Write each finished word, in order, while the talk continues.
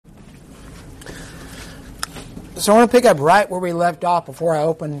So I want to pick up right where we left off before I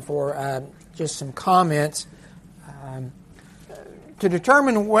open for just some comments. To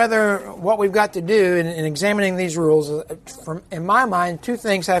determine what we've got to do in examining these rules, in my mind, two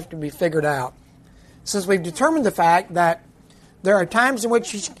things have to be figured out. Since we've determined the fact that there are times in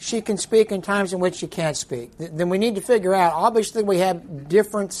which she can speak and times in which she can't speak, then we need to figure out, obviously we have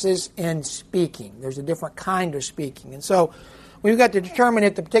differences in speaking. There's a different kind of speaking. And so we've got to determine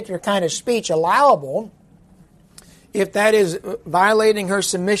if the particular kind of speech allowable, if that is violating her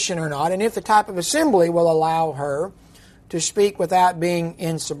submission or not, and if the type of assembly will allow her to speak without being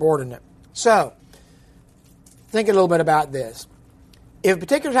insubordinate. So, think a little bit about this. If a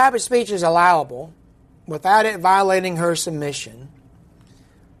particular type of speech is allowable without it violating her submission,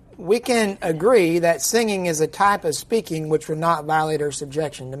 we can agree that singing is a type of speaking which would not violate her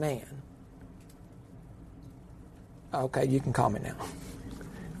subjection to man. Okay, you can comment now.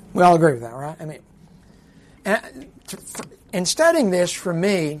 We all agree with that, right? I mean, in studying this, for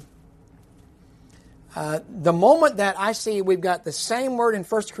me, the moment that I see we've got the same word in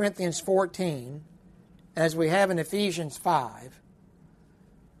 1 Corinthians 14 as we have in Ephesians 5,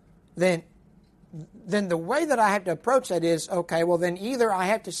 then the way that I have to approach that is, okay, well then either I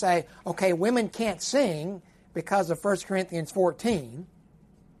have to say, okay, women can't sing because of 1 Corinthians 14,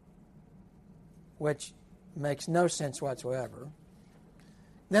 which makes no sense whatsoever.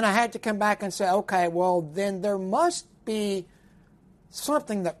 Then I had to come back and say, okay, well then there must be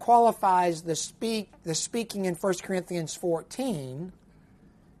something that qualifies the speaking in 1 Corinthians 14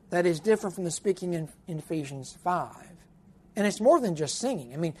 that is different from the speaking in Ephesians 5. And it's more than just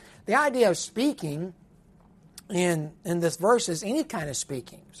singing. I mean, the idea of speaking in this verse is any kind of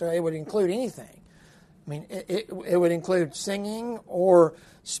speaking. So it would include anything. I mean, it would include singing or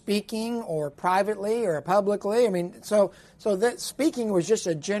speaking or privately or publicly. I mean, so that speaking was just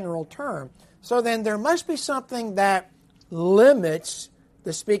a general term. So then there must be something that limits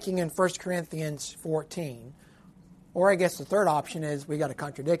the speaking in 1 Corinthians 14. Or I guess the third option is we got a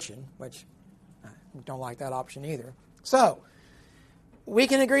contradiction, which I don't like that option either. So, we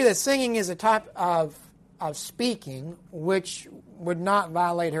can agree that singing is a type of speaking which would not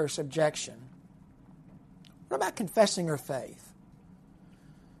violate her subjection. What about confessing her faith?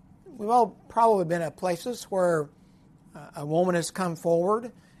 We've all probably been at places where a woman has come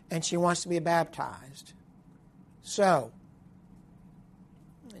forward and she wants to be baptized. So,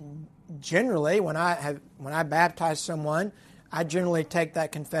 generally, when I baptize someone, I generally take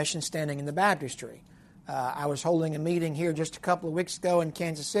that confession standing in the baptistry. I was holding a meeting here just a couple of weeks ago in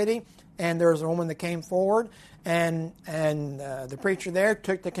Kansas City, and there was a woman that came forward, and the preacher there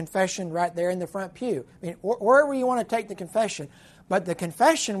took the confession right there in the front pew. I mean, wherever you want to take the confession, but the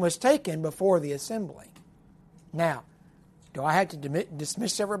confession was taken before the assembly. Now, do I have to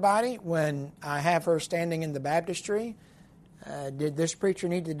dismiss everybody when I have her standing in the baptistry? Did this preacher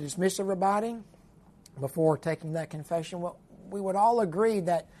need to dismiss everybody before taking that confession? Well, we would all agree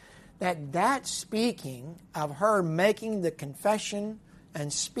that speaking of her making the confession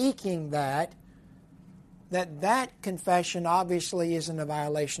and speaking that confession obviously isn't a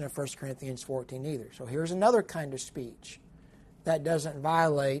violation of 1 Corinthians 14 either. So here's another kind of speech that doesn't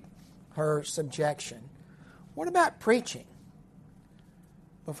violate her subjection. What about preaching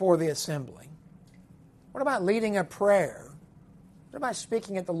before the assembly? What about leading a prayer? What about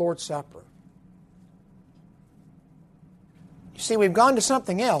speaking at the Lord's Supper? You see, we've gone to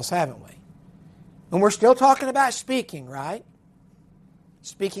something else, haven't we? And we're still talking about speaking, right?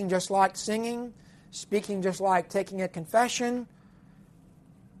 Speaking just like singing, speaking just like taking a confession.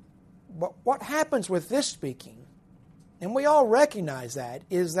 But what happens with this speaking, and we all recognize that,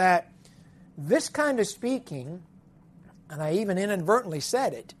 is that this kind of speaking, and I even inadvertently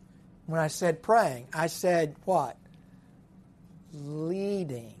said it when I said praying, I said what?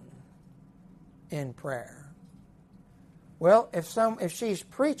 Leading in prayer. Well, if she's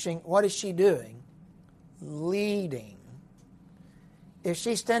preaching, what is she doing? Leading. If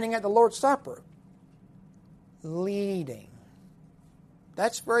she's standing at the Lord's Supper, leading.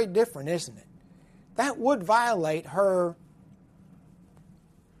 That's very different, isn't it? That would violate her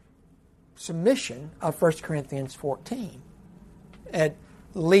submission of 1 Corinthians 14, at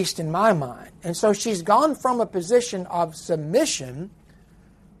least in my mind. And so she's gone from a position of submission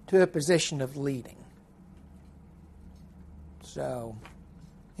to a position of leading. So,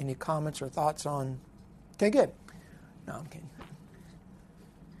 any comments or thoughts on... Okay, good. No, I'm kidding.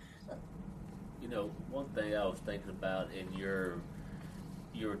 You know, one thing I was thinking about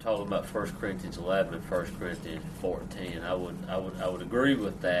you were talking about 1 Corinthians 11 and 1 Corinthians 14. I would agree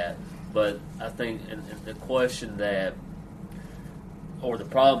with that, but I think in the question that, or the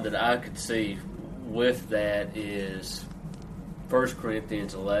problem that I could see with that is 1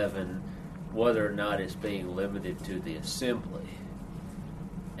 Corinthians 11, whether or not it's being limited to the assembly.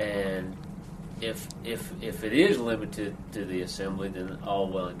 And if it is limited to the assembly, then all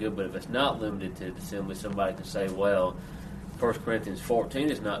well and good. But if it's not limited to the assembly, somebody can say, well, 1 Corinthians 14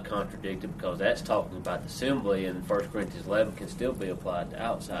 is not contradicted because that's talking about the assembly, and 1 Corinthians 11 can still be applied to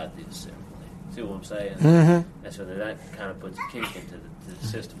outside the assembly. See what I'm saying? Mm-hmm. And so that kind of puts a kink into the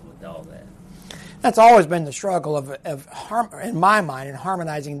system with all that. That's always been the struggle in my mind, in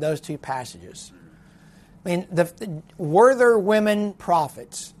harmonizing those two passages. I mean, were there women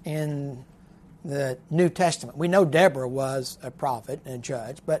prophets in the New Testament? We know Deborah was a prophet and a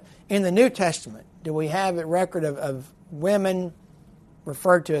judge, but in the New Testament, do we have a record of women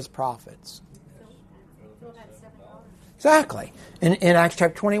referred to as prophets? Exactly, in Acts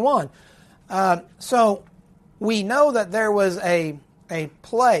chapter 21. So we know that there was a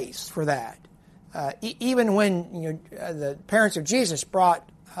place for that. Even when the parents of Jesus brought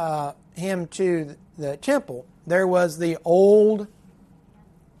him to the temple, there was the old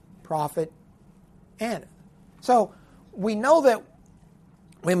prophet Anna. So we know that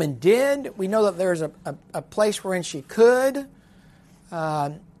women did. We know that there's a place wherein she could.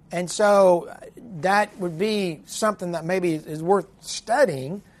 And so that would be something that maybe is worth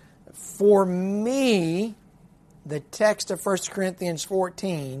studying. For me, the text of 1 Corinthians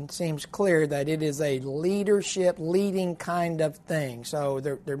 14 seems clear that it is a leadership, leading kind of thing. So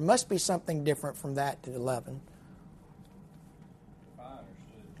there must be something different from that to 11. If I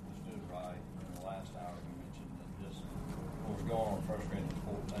understood right in the last hour, you mentioned that this, what was going on in 1 Corinthians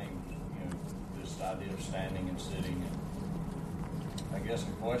 14, this idea of standing and sitting. And I guess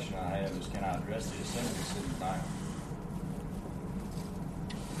the question I have is, can I address the assembly sitting down?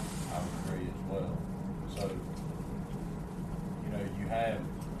 I would agree as well. So,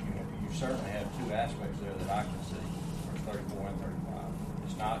 you certainly have two aspects there that I can see, verse 34 and 35.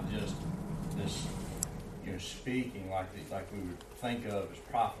 It's not just this, speaking like we would think of as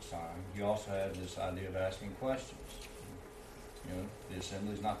prophesying. You also have this idea of asking questions. The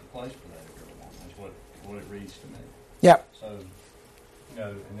assembly is not the place for that to go on. That's what it reads to me. Yep. So,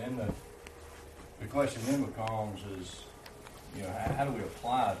 and then the question then becomes is, how do we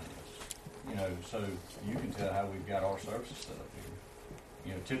apply this? So you can tell how we've got our services set up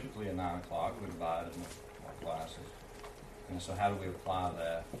here. Typically at 9 o'clock we divide into our classes. And so how do we apply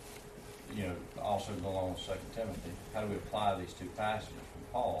that? Also go along with 2 Timothy. How do we apply these two passages from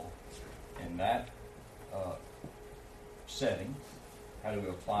Paul in that setting? How do we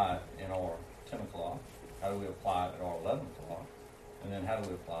apply it in our 10 o'clock? How do we apply it at our 11 o'clock? And then how do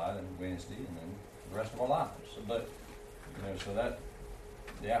we apply it on Wednesday and then the rest of our lives? So that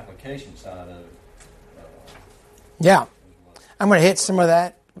the application side of it. Yeah. I'm going to hit some of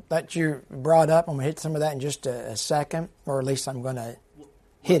that you brought up. I'm going to hit some of that in just a second, or at least I'm going to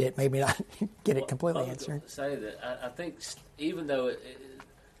hit it, maybe not get it completely answered. Say that I think even though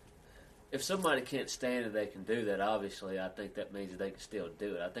if somebody can't stand it, they can do that. Obviously, I think that means that they can still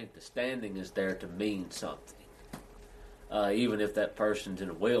do it. I think the standing is there to mean something. Even if that person's in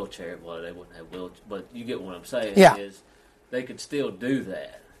a wheelchair, well, they wouldn't have wheelchair. But you get what I'm saying. Yeah. Is they could still do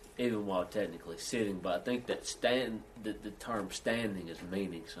that even while technically sitting. But I think that the term standing is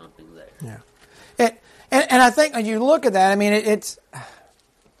meaning something there. Yeah. And I think when you look at that, I mean, it's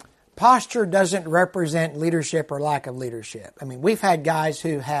posture doesn't represent leadership or lack of leadership. I mean, we've had guys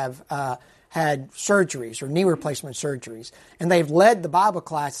who have had surgeries or knee replacement surgeries, and they've led the Bible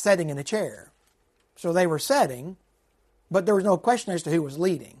class sitting in a chair. So they were sitting, but there was no question as to who was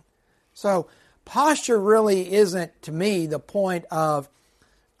leading. So posture really isn't, to me, the point of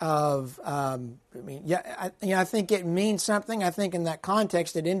I think it means something. I think in that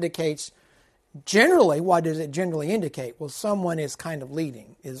context it indicates generally, what does it generally indicate? Well, someone is kind of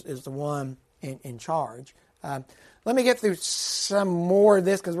leading, is the one in charge. Let me get through some more of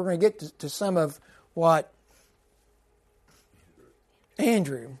this because we're going to get to some of what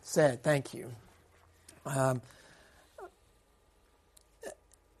Andrew said. Thank you.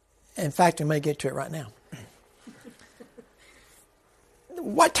 In fact, I may get to it right now.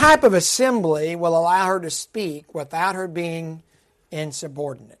 What type of assembly will allow her to speak without her being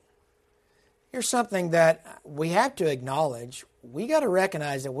insubordinate? Here's something that we have to acknowledge. We got to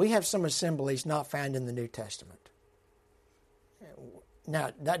recognize that we have some assemblies not found in the New Testament.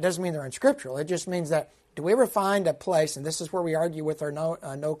 Now, that doesn't mean they're unscriptural. It just means that, do we ever find a place, and this is where we argue with our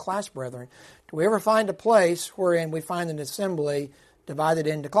no class brethren, do we ever find a place wherein we find an assembly divided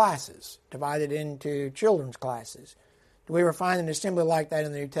into classes, divided into children's classes? Do we ever find an assembly like that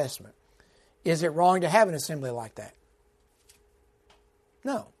in the New Testament? Is it wrong to have an assembly like that?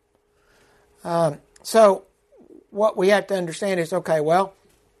 No. So what we have to understand is, okay, well,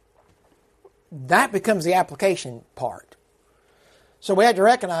 that becomes the application part. So we have to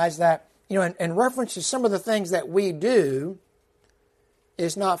recognize that, in reference to some of the things that we do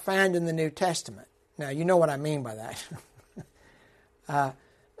is not found in the New Testament. Now, you know what I mean by that. What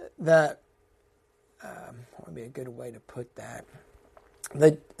would be a good way to put that?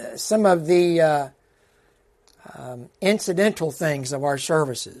 Some of the incidental things of our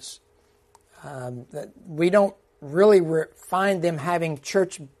services, that we don't really find them having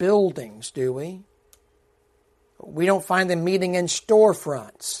church buildings, do we? We don't find them meeting in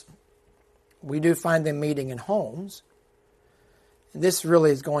storefronts. We do find them meeting in homes. This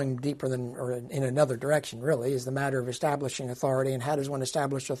really is going deeper than, or in another direction, really, is the matter of establishing authority, and how does one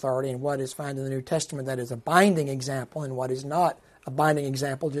establish authority, and what is found in the New Testament that is a binding example, and what is not a binding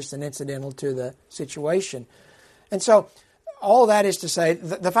example, just an incidental to the situation. And so all that is to say,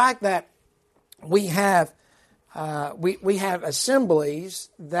 the fact that we have assemblies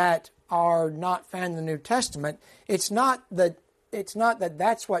that are not found in the New Testament, it's not that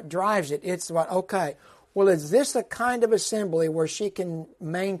that's what drives it. It's what, okay, well, is this a kind of assembly where she can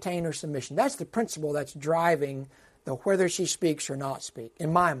maintain her submission? That's the principle that's driving the whether she speaks or not speak,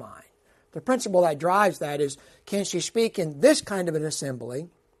 in my mind. The principle that drives that is, can she speak in this kind of an assembly,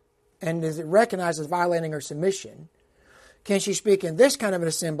 and is it recognized as violating her submission? Can she speak in this kind of an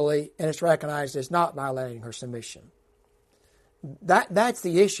assembly, and it's recognized as not violating her submission? That's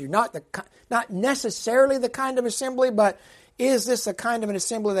the issue. Not necessarily the kind of assembly, but is this a kind of an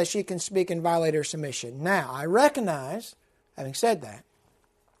assembly that she can speak and violate her submission? Now, I recognize, having said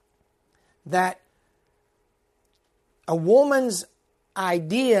that a woman's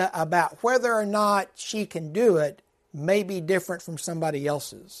idea about whether or not she can do it may be different from somebody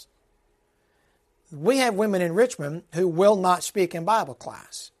else's. We have women in Richmond who will not speak in Bible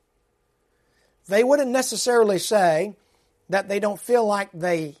class. They wouldn't necessarily say that they don't feel like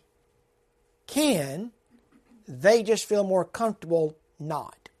they can. They just feel more comfortable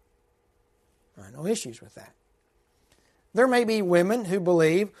not. I have no issues with that. There may be women who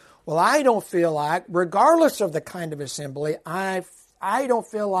believe, well, I don't feel like, regardless of the kind of assembly, I don't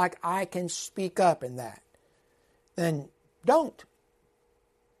feel like I can speak up in that. Then don't.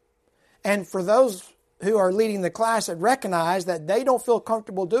 And for those who are leading the class that recognize that they don't feel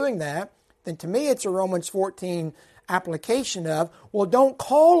comfortable doing that, then to me it's a Romans 14 application of, well, don't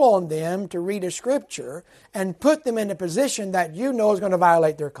call on them to read a scripture and put them in a position that you know is going to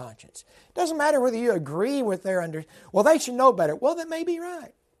violate their conscience. It doesn't matter whether you agree with their well, they should know better. Well, that may be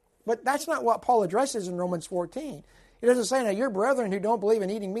right. But that's not what Paul addresses in Romans 14. He doesn't say, now, your brethren who don't believe in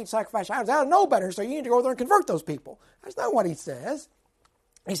eating meat sacrificed to idols, I don't know better, so you need to go there and convert those people. That's not what he says.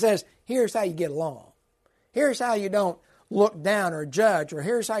 He says, here's how you get along. Here's how you don't look down or judge, or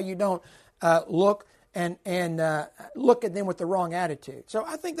here's how you don't look and look at them with the wrong attitude. So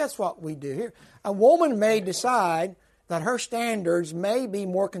I think that's what we do here. A woman may decide that her standards may be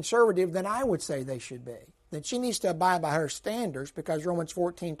more conservative than I would say they should be. That she needs to abide by her standards because Romans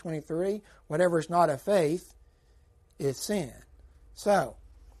 14:23, whatever is not of faith is sin. So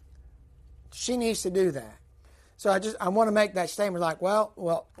she needs to do that. So I want to make that statement like,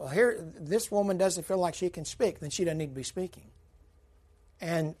 well, here, this woman doesn't feel like she can speak, then she doesn't need to be speaking.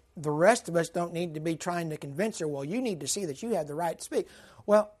 And the rest of us don't need to be trying to convince her, well, you need to see that you have the right to speak.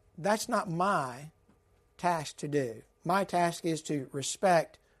 Well, that's not my task to do. My task is to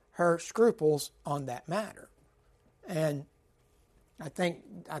respect her scruples on that matter. And I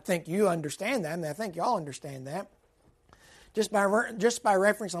think you understand that, and I think y'all understand that. Just by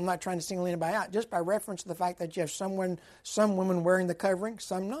reference, I'm not trying to single anybody out, just by reference to the fact that you have some women wearing the covering,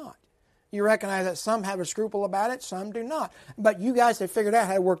 some not. You recognize that some have a scruple about it, some do not. But you guys have figured out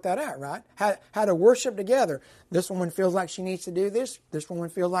how to work that out, right? How to worship together. This woman feels like she needs to do this. This woman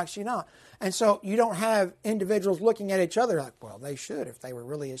feels like she not. And so you don't have individuals looking at each other like, well, they should if they were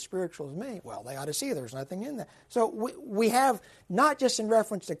really as spiritual as me. Well, they ought to see there's nothing in that. So we have, not just in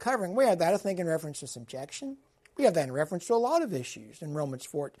reference to covering, we have that, I think, in reference to subjection. We have that in reference to a lot of issues in Romans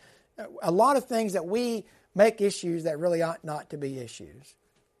 4. A lot of things that we make issues that really ought not to be issues.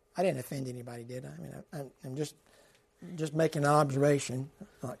 I didn't offend anybody, did I? I mean, I'm just making an observation.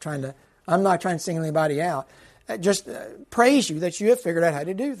 I'm not trying to single anybody out. Just praise you that you have figured out how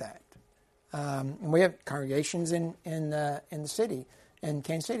to do that. And we have congregations in the city, in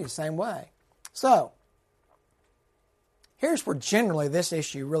Kansas City, the same way. So here's where generally this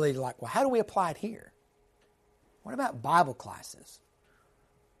issue really well, how do we apply it here? What about Bible classes?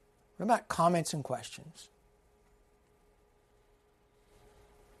 What about comments and questions?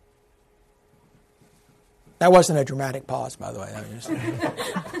 That wasn't a dramatic pause, by the way.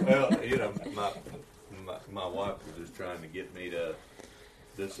 Well, my wife was just trying to get me to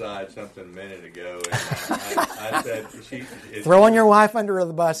decide something a minute ago, and I said, throwing your wife under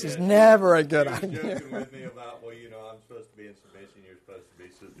the bus is never a good idea. She was idea. joking with me about, well, I'm supposed to be in submission, you're supposed to be,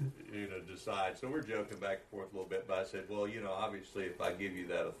 decide. So we're joking back and forth a little bit, but I said, well, obviously if I give you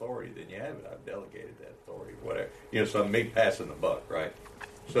that authority, then you have it. I've delegated that authority, whatever. So me passing the buck, right?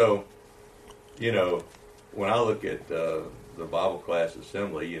 So, when I look at the Bible class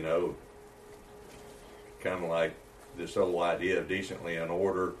assembly, kind of like this whole idea of decently in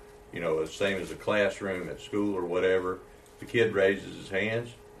order, the same as a classroom at school or whatever. The kid raises his hands.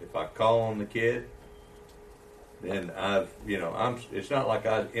 If I call on the kid, then it's not like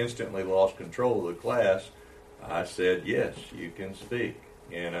I instantly lost control of the class. I said, yes, you can speak.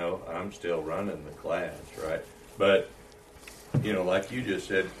 I'm still running the class, right? But, like you just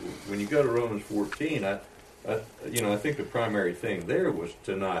said, when you go to Romans 14, I think the primary thing there was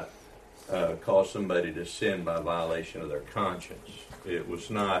to not cause somebody to sin by violation of their conscience. It was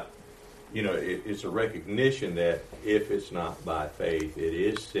not, it's a recognition that if it's not by faith, it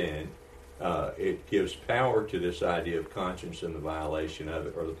is sin. It gives power to this idea of conscience and the violation of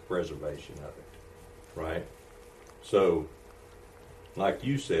it or the preservation of it, right? So, like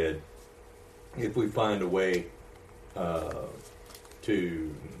you said, if we find a way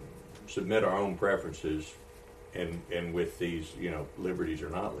to submit our own preferences and with these, liberties or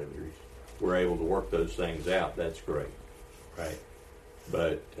not liberties, we're able to work those things out, that's great, right?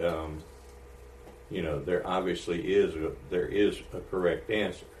 But, there obviously is a correct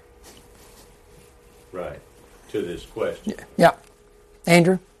answer, right, to this question. Yeah.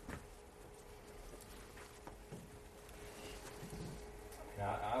 Andrew?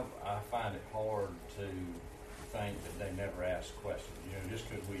 I find it hard to think that they never ask questions. Just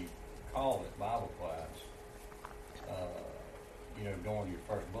because we call it Bible class, going to your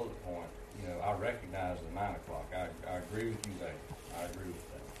first bullet point, I recognize the 9 o'clock. I agree with you there. I agree with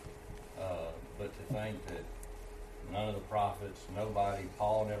that. But to think that none of the prophets, nobody,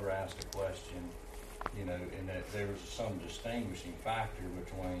 Paul never asked a question, and that there was some distinguishing factor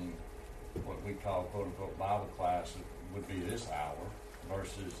between what we call quote-unquote Bible class would be this hour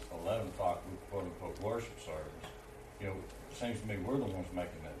versus 11 o'clock with quote-unquote worship service. It seems to me we're the ones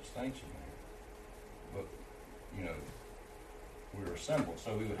making that distinction there. But, we're assembled,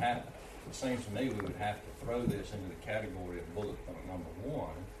 so we would have, it seems to me we would have to throw this into the category of bullet point number 1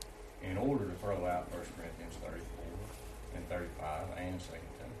 in order to throw out 1 Corinthians 34 and 35 and 2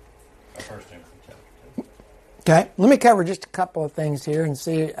 Timothy chapter 2. Okay, let me cover just a couple of things here and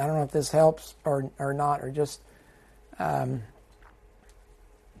see, I don't know if this helps or not, or just,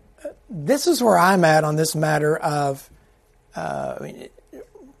 this is where I'm at on this matter of,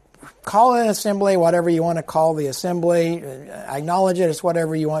 call it an assembly, whatever you want to call the assembly, acknowledge it as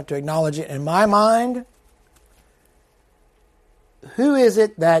whatever you want to acknowledge it. In my mind, who is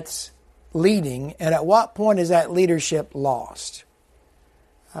it that's leading, and at what point is that leadership lost?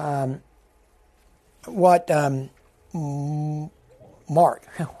 Mark, I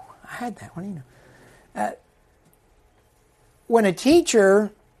had that. What do you know? When a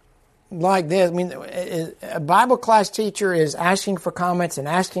teacher like this, a Bible class teacher is asking for comments and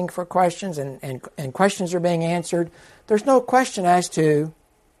asking for questions, and questions are being answered. There's no question as to,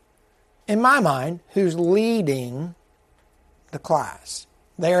 in my mind, who's leading the class.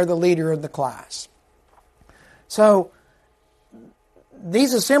 They are the leader of the class. So,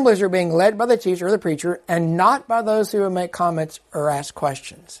 these assemblies are being led by the teacher or the preacher and not by those who make comments or ask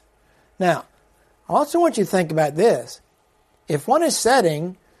questions. Now, I also want you to think about this. If one is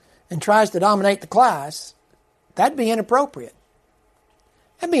setting and tries to dominate the class, that'd be inappropriate.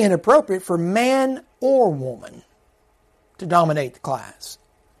 That'd be inappropriate for man or woman to dominate the class.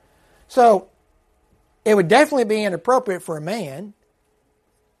 So, it would definitely be inappropriate for a man,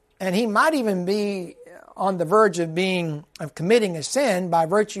 and he might even be on the verge of committing a sin by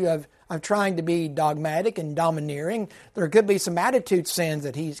virtue of trying to be dogmatic and domineering. There could be some attitude sins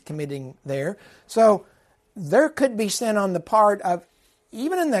that he's committing there. So there could be sin on the part of,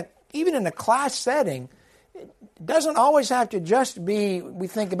 even in a class setting, it doesn't always have to just be, we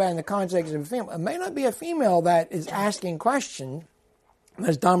think about in the context of a female. It may not be a female that is asking questions,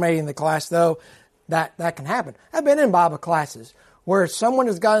 that's dominating the class, though that can happen. I've been in Bible classes where someone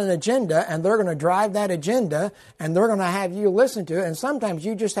has got an agenda and they're going to drive that agenda and they're going to have you listen to it, and sometimes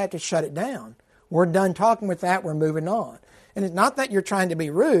you just have to shut it down. We're done talking with that, we're moving on. And it's not that you're trying to be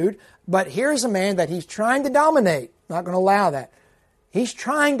rude, but here's a man that he's trying to dominate. Not going to allow that. He's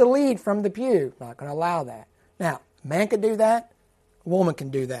trying to lead from the pew. Not going to allow that. Now, a man can do that, a woman can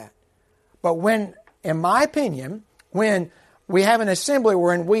do that. But when, in my opinion, when we have an assembly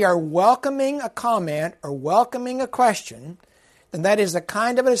wherein we are welcoming a comment or welcoming a question, then that is the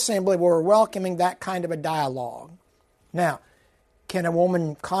kind of an assembly where we're welcoming that kind of a dialogue. Now, can a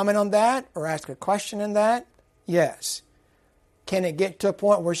woman comment on that or ask a question in that? Yes. Can it get to a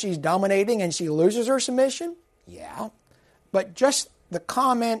point where she's dominating and she loses her submission? Yeah. But just the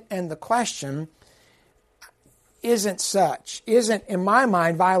comment and the question isn't, in my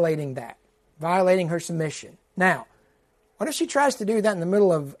mind, violating her submission. Now, what if she tries to do that in the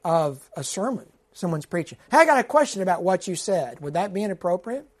middle of a sermon? Someone's preaching. Hey, I got a question about what you said. Would that be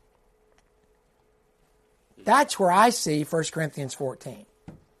inappropriate? That's where I see 1 Corinthians 14.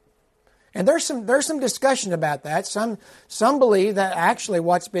 And there's some discussion about that. Some believe that actually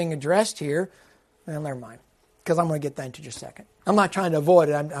what's being addressed here, well, never mind, because I'm going to get that into just a second. I'm not trying to avoid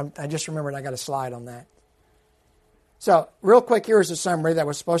it. I just remembered I got a slide on that. So, real quick, here's a summary that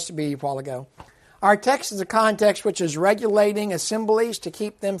was supposed to be a while ago. Our text is a context which is regulating assemblies to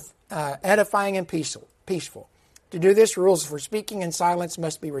keep them edifying and peaceful. To do this, rules for speaking and silence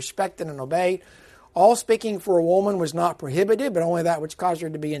must be respected and obeyed. All speaking for a woman was not prohibited, but only that which caused her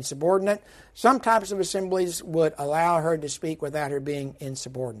to be insubordinate. Some types of assemblies would allow her to speak without her being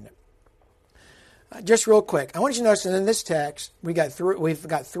insubordinate. Just real quick, I want you to notice that in this text, we've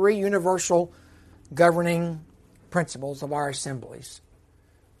got three universal governing principles of our assemblies.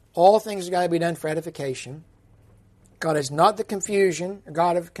 All things have got to be done for edification. God is not the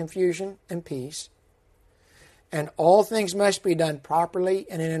God of confusion and peace. And all things must be done properly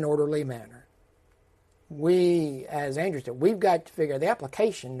and in an orderly manner. We, as Andrew said, we've got to figure the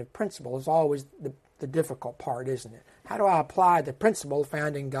application, the principle is always the difficult part, isn't it? How do I apply the principle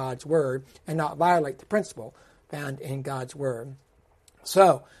found in God's Word and not violate the principle found in God's Word?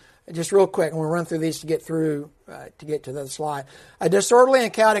 So, just real quick, I'm going to run through these to get to the slide. A disorderly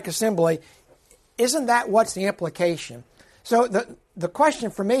and chaotic assembly, isn't that what's the implication? So the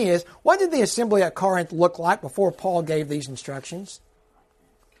question for me is, what did the assembly at Corinth look like before Paul gave these instructions?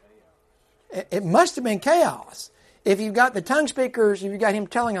 It must have been chaos. If you've got the tongue speakers, if you've got him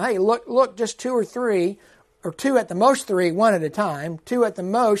telling them, hey, look, just two or three, or two at the most three, one at a time, two at the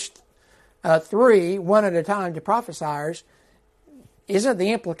most three, one at a time to prophesiers, isn't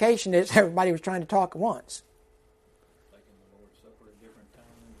the implication is everybody was trying to talk at once? Taking the Lord's Supper at different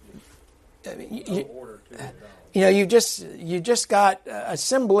times. No order to it all. You just got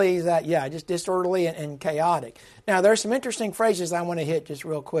assemblies that, just disorderly and chaotic. Now, there are some interesting phrases I want to hit just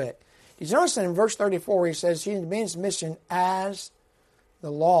real quick. Did you notice that in verse 34 he says, "She be in submission as the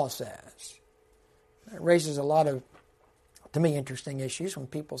law says." It raises a lot of, to me, interesting issues when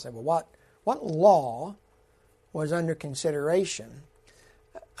people say, well, what law was under consideration?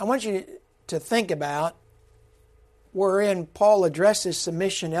 I want you to think about wherein Paul addresses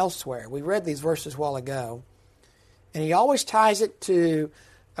submission elsewhere. We read these verses a while ago. And he always ties it to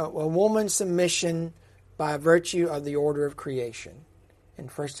a woman's submission by virtue of the order of creation in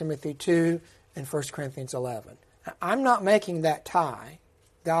 1 Timothy 2 and 1 Corinthians 11. Now, I'm not making that tie.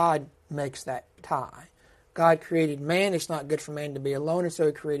 God makes that tie. God created man. It's not good for man to be alone, and so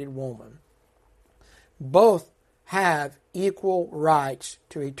he created woman. Both have equal rights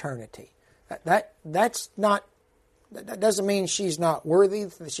to eternity. That doesn't mean she's not worthy,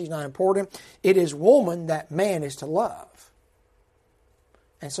 that she's not important. It is woman that man is to love.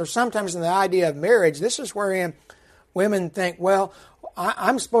 And so sometimes in the idea of marriage, this is wherein women think, well,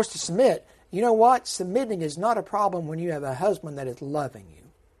 I'm supposed to submit. You know what? Submitting is not a problem when you have a husband that is loving you.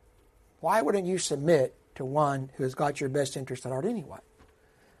 Why wouldn't you submit to one who has got your best interest at heart anyway?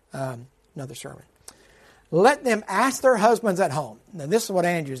 Another sermon. Let them ask their husbands at home. Now, this is what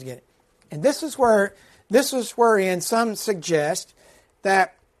Andrew's getting. And this is wherein some suggest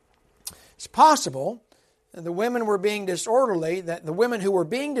that it's possible that the women were being disorderly, that the women who were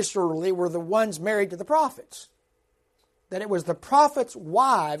being disorderly were the ones married to the prophets. That it was the prophets'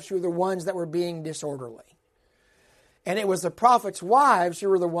 wives who were the ones that were being disorderly. And it was the prophets' wives who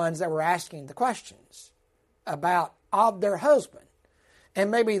were the ones that were asking the questions of their husband.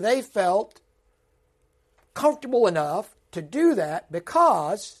 And maybe they felt comfortable enough to do that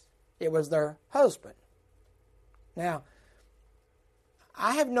because it was their husband. Now,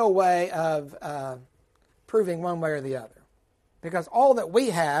 I have no way of proving one way or the other. Because all that we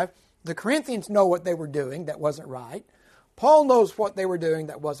have, the Corinthians know what they were doing that wasn't right. Paul knows what they were doing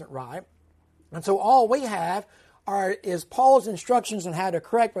that wasn't right. And so all we have is Paul's instructions on how to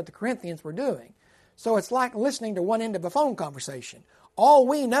correct what the Corinthians were doing. So it's like listening to one end of a phone conversation. All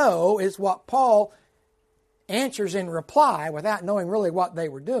we know is what Paul answers in reply without knowing really what they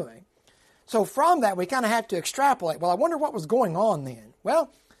were doing. So from that, we kind of have to extrapolate. Well, I wonder what was going on then. Well,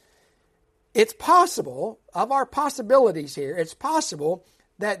 it's possible, of our possibilities here, it's possible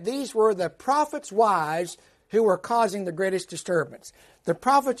that these were the prophets' wives who were causing the greatest disturbance. The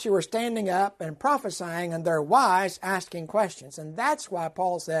prophets who were standing up and prophesying and their wives asking questions. And that's why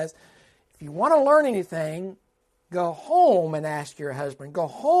Paul says, if you want to learn anything, go home and ask your husband. Go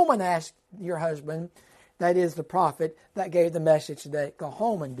home and ask your husband, that is the prophet that gave the message today. Go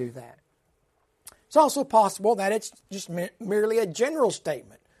home and do that. It's also possible that it's just merely a general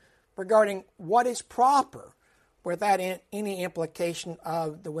statement regarding what is proper without any implication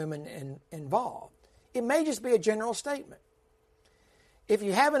of the women involved. It may just be a general statement. If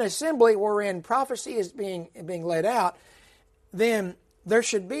you have an assembly wherein prophecy is being laid out, then there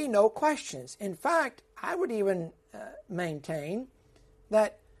should be no questions. In fact, I would even maintain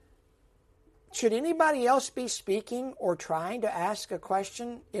that should anybody else be speaking or trying to ask a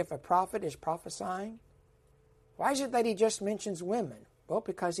question if a prophet is prophesying? Why is it that he just mentions women? Well,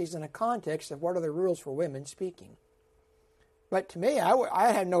 because he's in a context of what are the rules for women speaking. But to me,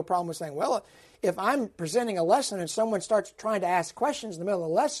 I had no problem with saying, well, if I'm presenting a lesson and someone starts trying to ask questions in the middle of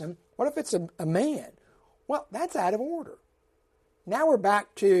the lesson, what if it's a man? Well, that's out of order. Now we're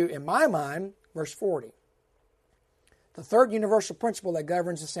back to, in my mind, verse 40. The third universal principle that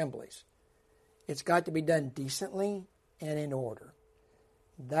governs assemblies. It's got to be done decently and in order.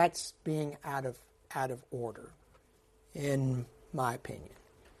 That's being out of order, in my opinion.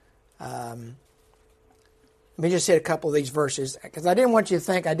 Let me just hit a couple of these verses, because I didn't want you to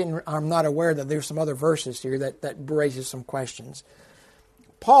think I'm not aware that there's some other verses here that raises some questions.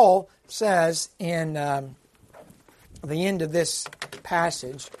 Paul says in the end of this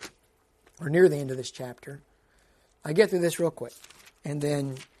passage, or near the end of this chapter, I get through this real quick, and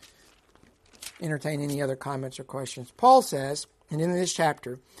then entertain any other comments or questions. Paul says, and in this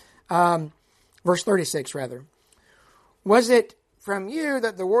chapter, verse 36 rather, was it from you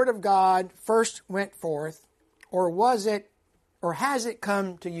that the word of God first went forth, or has it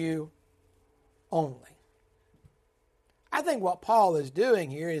come to you only? I think what Paul is doing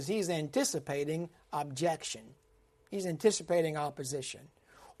here is he's anticipating objection. He's anticipating opposition.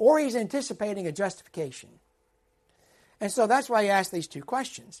 Or he's anticipating a justification. And so that's why he asked these two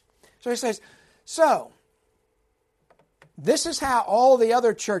questions. So he says, so, this is how all the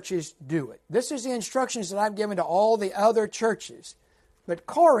other churches do it. This is the instructions that I've given to all the other churches. But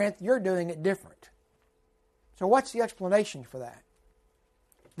Corinth, you're doing it different. So what's the explanation for that?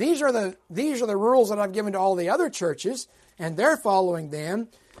 These are the rules that I've given to all the other churches, and they're following them.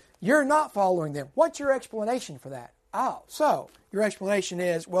 You're not following them. What's your explanation for that? Oh, so your explanation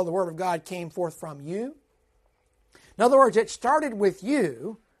is, well, the Word of God came forth from you. In other words, it started with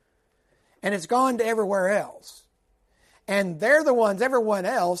you, and it's gone to everywhere else. And they're the ones, everyone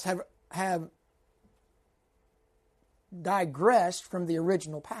else, have digressed from the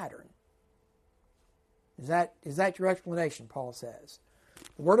original pattern. Is that your explanation, Paul says?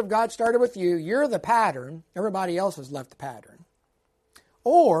 The Word of God started with you. You're the pattern. Everybody else has left the pattern.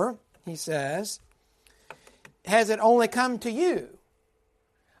 Or, he says, has it only come to you?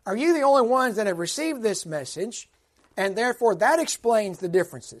 Are you the only ones that have received this message? And therefore, that explains the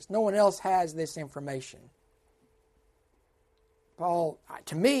differences. No one else has this information. Paul,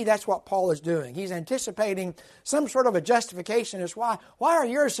 to me, that's what Paul is doing. He's anticipating some sort of a justification as why are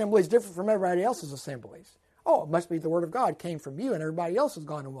your assemblies different from everybody else's assemblies? Oh, it must be the Word of God came from you and everybody else has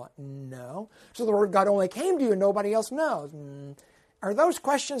gone to what? No. So the Word of God only came to you and nobody else knows. Are those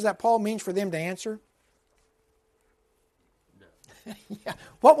questions that Paul means for them to answer? No. Yeah.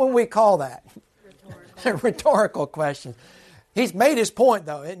 What would we call that? Rhetorical question. He's made his point,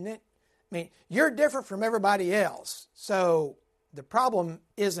 though, isn't it? I mean, you're different from everybody else. So the problem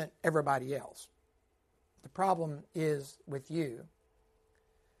isn't everybody else. The problem is with you.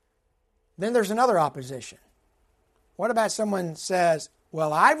 Then there's another opposition. What about someone says,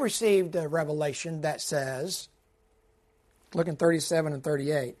 well, I've received a revelation that says, look in 37 and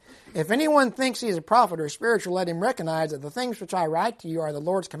 38, if anyone thinks he is a prophet or spiritual, let him recognize that the things which I write to you are the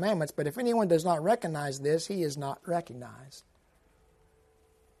Lord's commandments, but if anyone does not recognize this, he is not recognized.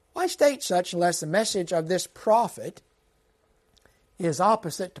 Why state such unless the message of this prophet is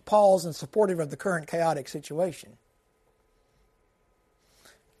opposite to Paul's and supportive of the current chaotic situation?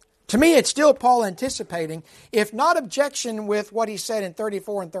 To me, it's still Paul anticipating, if not objection with what he said in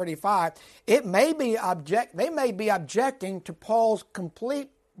 34 and 35, they may be objecting to Paul's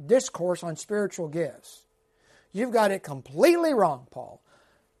complete discourse on spiritual gifts. You've got it completely wrong, Paul.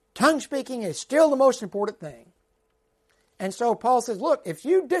 Tongue speaking is still the most important thing. And so Paul says, look, if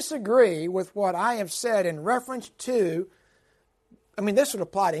you disagree with what I have said in reference to, I mean, this would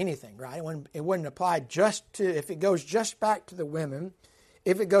apply to anything, right? It wouldn't apply just to, if it goes just back to the women,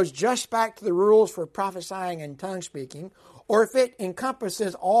 if it goes just back to the rules for prophesying and tongue speaking, or if it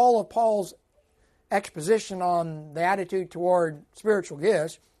encompasses all of Paul's exposition on the attitude toward spiritual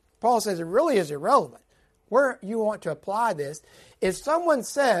gifts, Paul says it really is irrelevant. Where you want to apply this, if someone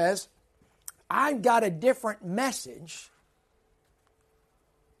says, I've got a different message,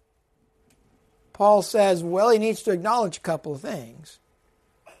 Paul says, well, he needs to acknowledge a couple of things.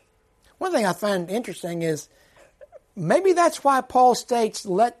 One thing I find interesting is maybe that's why Paul states,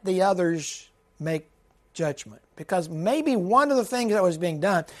 let the others make judgment. Because maybe one of the things that was being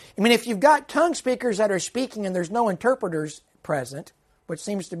done, I mean, if you've got tongue speakers that are speaking and there's no interpreters present, which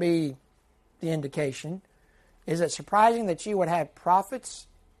seems to be the indication, is it surprising that you would have prophets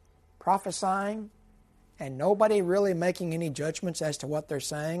prophesying and nobody really making any judgments as to what they're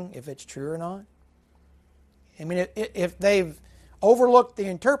saying, if it's true or not? I mean, if they've overlooked the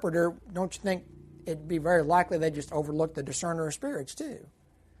interpreter, don't you think it'd be very likely they just overlooked the discerner of spirits too?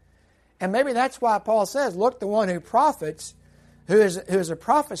 And maybe that's why Paul says, look, the one who prophets, who is a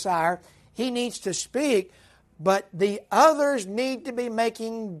prophesier, he needs to speak, but the others need to be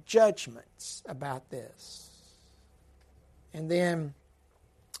making judgments about this. And then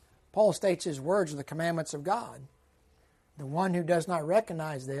Paul states his words are the commandments of God. The one who does not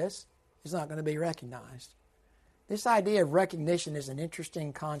recognize this is not going to be recognized. This idea of recognition is an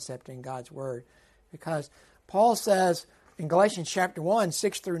interesting concept in God's Word, because Paul says in Galatians chapter 1,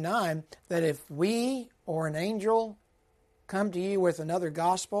 6 through 9, that if we or an angel come to you with another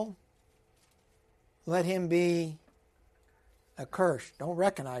gospel, let him be accursed. Don't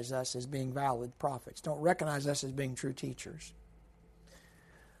recognize us as being valid prophets. Don't recognize us as being true teachers.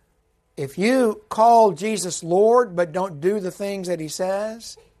 If you call Jesus Lord but don't do the things that he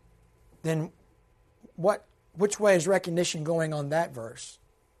says, then which way is recognition going on that verse?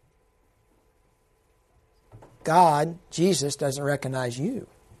 God, Jesus, doesn't recognize you.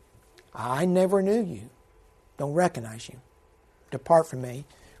 I never knew you. Don't recognize you. Depart from me,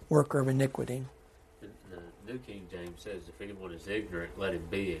 worker of iniquity. The New King James says, if anyone is ignorant, let him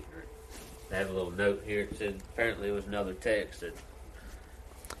be ignorant. I have a little note here that said apparently it was another text that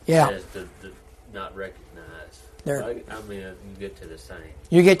says to not recognize. I mean, you get to the same.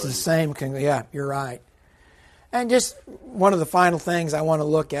 You get to the same. Yeah, you're right. And just one of the final things I want to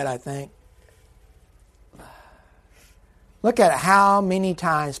look at, I think. Look at how many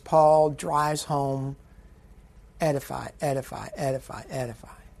times Paul drives home, edify, edify, edify, edify.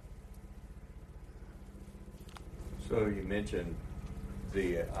 So you mentioned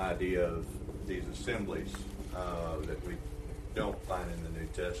the idea of these assemblies that we don't find in the New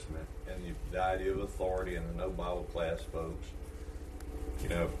Testament, and the idea of authority and the no Bible class folks,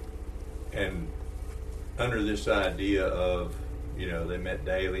 and under this idea of, they met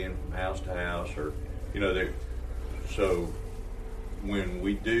daily and from house to house, or, so when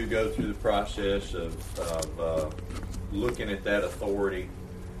we do go through the process of looking at that authority,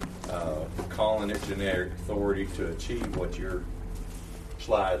 calling it generic authority to achieve what your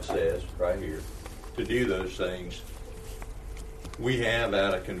slide says right here, to do those things, we have,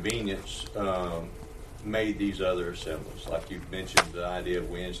 out of convenience, made these other assemblies. Like you mentioned, the idea of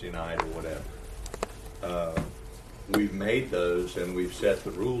Wednesday night or whatever. We've made those, and we've set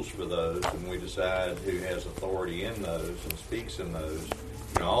the rules for those, and we decide who has authority in those and speaks in those.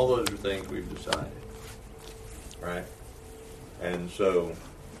 All those are things we've decided, right? And so,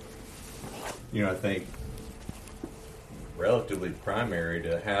 I think relatively primary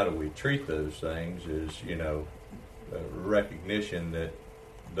to how do we treat those things is, recognition that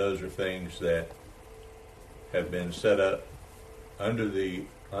those are things that have been set up under the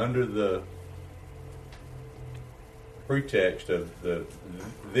pretext of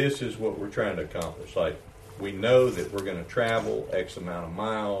this is what we're trying to accomplish. Like, we know that we're going to travel X amount of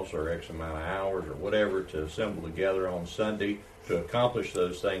miles or X amount of hours or whatever to assemble together on Sunday to accomplish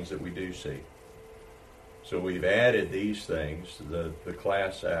those things that we do see. So we've added these things, the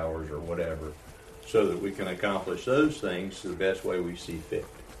class hours or whatever, so that we can accomplish those things the best way we see fit.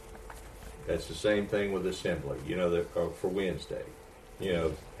 That's the same thing with assembly, for Wednesday.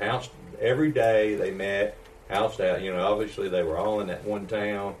 House every day they met, house out. Obviously they were all in that one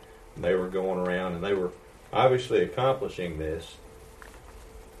town, and they were going around, and they were obviously accomplishing this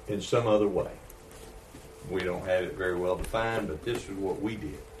in some other way. We don't have it very well defined, but this is what we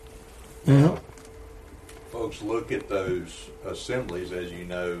did. Mm-hmm. Now, folks look at those assemblies, as you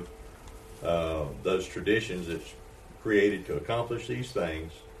know, those traditions that's created to accomplish these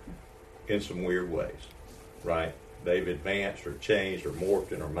things in some weird ways, right? They've advanced or changed or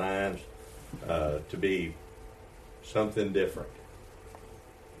morphed in our minds to be something different.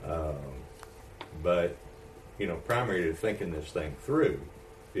 But, primary to thinking this thing through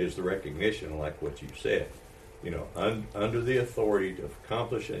is the recognition, like what you said, under the authority to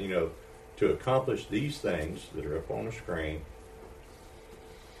accomplish, to accomplish these things that are up on the screen.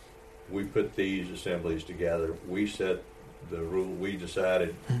 We put these assemblies together. We set the rule. We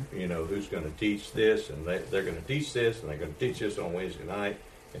decided, who's going to teach this, and they're going to teach this, and they're going to teach this on Wednesday night.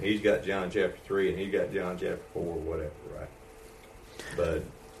 And he's got John chapter 3, and he's got John chapter 4, or whatever, right? But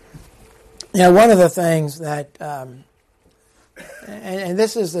one of the things that, and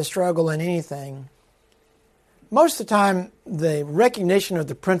this is the struggle in anything, most of the time the recognition of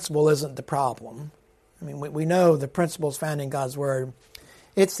the principle isn't the problem. I mean, we know the principles found in God's Word.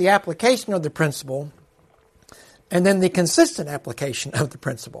 It's the application of the principle and then the consistent application of the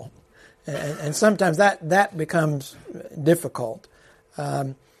principle. And sometimes that becomes difficult.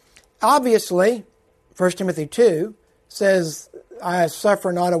 Obviously, 1 Timothy 2 says, I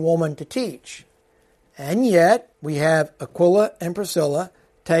suffer not a woman to teach. And yet, we have Aquila and Priscilla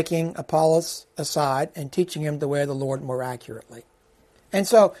taking Apollos aside and teaching him the way of the Lord more accurately. And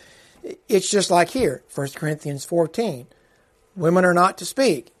so, it's just like here, 1 Corinthians 14. Women are not to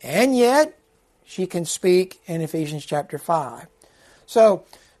speak. And yet, she can speak in Ephesians chapter 5. So,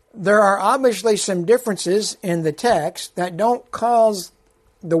 there are obviously some differences in the text that don't cause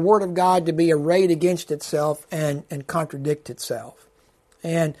the Word of God to be arrayed against itself and contradict itself.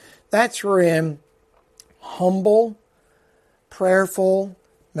 And that's wherein humble, prayerful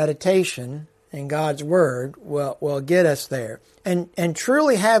meditation in God's Word will get us there. And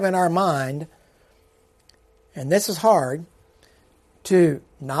truly have in our mind, and this is hard, to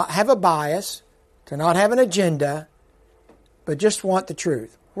not have a bias, to not have an agenda, but just want the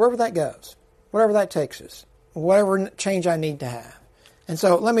truth, wherever that goes, whatever that takes us, whatever change I need to have. And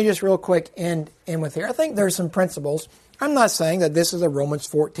so let me just real quick end with here. I think there's some principles. I'm not saying that this is a Romans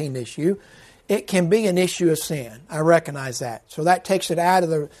 14 issue. It can be an issue of sin. I recognize that. So that takes it out of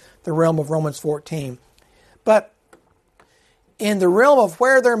the realm of Romans 14. But in the realm of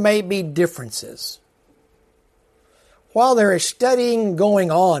where there may be differences, while there is studying going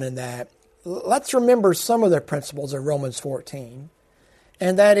on in that, let's remember some of the principles of Romans 14.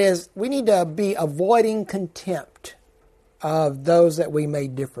 And that is, we need to be avoiding contempt of those that we may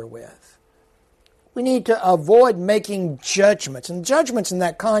differ with. We need to avoid making judgments. And judgments in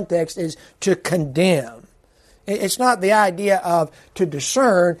that context is to condemn. It's not the idea of to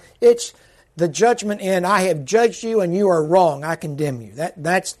discern. It's the judgment in, I have judged you and you are wrong. I condemn you.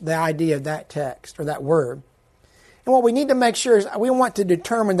 That's the idea of that text or that word. And what we need to make sure is we want to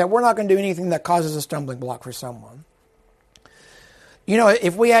determine that we're not going to do anything that causes a stumbling block for someone.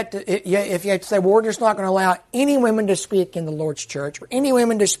 If you had to say, well, we're just not going to allow any women to speak in the Lord's church or any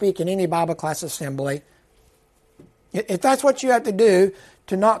women to speak in any Bible class assembly, if that's what you have to do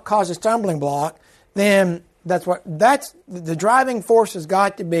to not cause a stumbling block, then that's the driving force has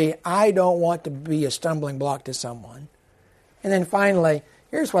got to be, I don't want to be a stumbling block to someone. And then finally,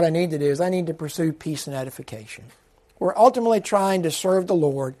 here's what I need to do is I need to pursue peace and edification. We're ultimately trying to serve the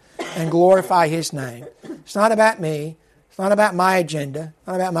Lord and glorify His name. It's not about me. It's not about my agenda,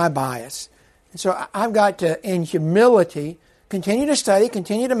 not about my bias. And so I've got to, in humility, continue to study,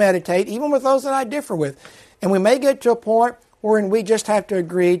 continue to meditate, even with those that I differ with. And we may get to a point wherein we just have to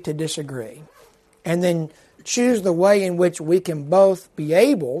agree to disagree. And then choose the way in which we can both be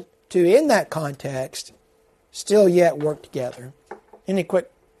able to, in that context, still yet work together. Any quick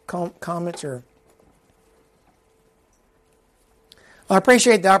comments or... I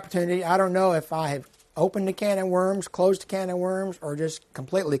appreciate the opportunity. I don't know if I have opened a can of worms, closed a can of worms, or just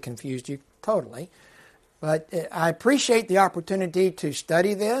completely confused you totally. But I appreciate the opportunity to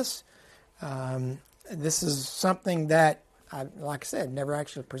study this. This is something that, like I said, never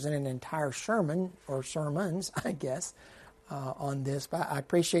actually presented an entire sermon or sermons, I guess, on this. But I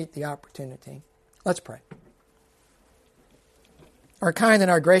appreciate the opportunity. Let's pray. Our kind and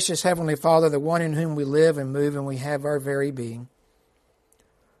our gracious Heavenly Father, the one in whom we live and move and we have our very being,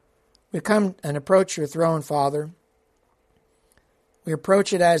 we come and approach your throne, Father. We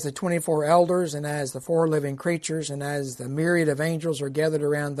approach it as the 24 elders and as the 4 living creatures and as the myriad of angels are gathered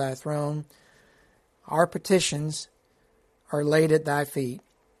around thy throne. Our petitions are laid at thy feet.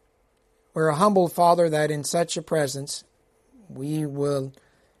 We're a humbled, Father, that in such a presence we will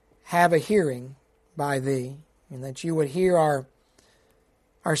have a hearing by thee, and that you would hear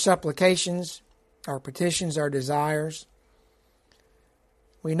our supplications, our petitions, our desires.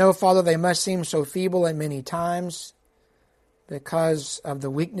 We know, Father, they must seem so feeble at many times because of the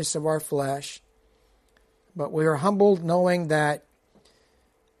weakness of our flesh. But we are humbled knowing that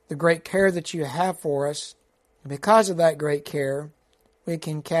the great care that you have for us, because of that great care, we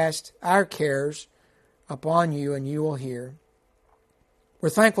can cast our cares upon you and you will hear. We're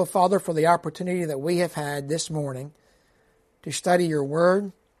thankful, Father, for the opportunity that we have had this morning to study your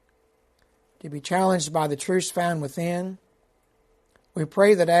word, to be challenged by the truths found within. We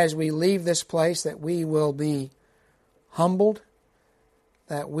pray that as we leave this place that we will be humbled,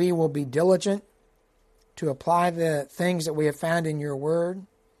 that we will be diligent to apply the things that we have found in your word,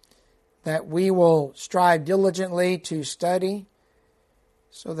 that we will strive diligently to study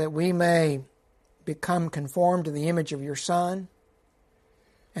so that we may become conformed to the image of your Son,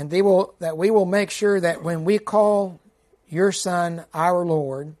 and that we will make sure that when we call your Son our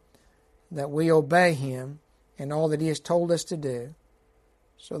Lord, that we obey him in all that he has told us to do,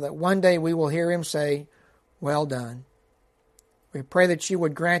 so that one day we will hear him say, "Well done." We pray that you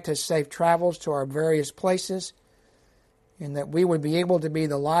would grant us safe travels to our various places, and that we would be able to be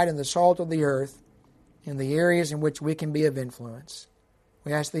the light and the salt of the earth in the areas in which we can be of influence.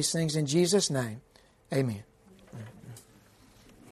 We ask these things in Jesus' name. Amen.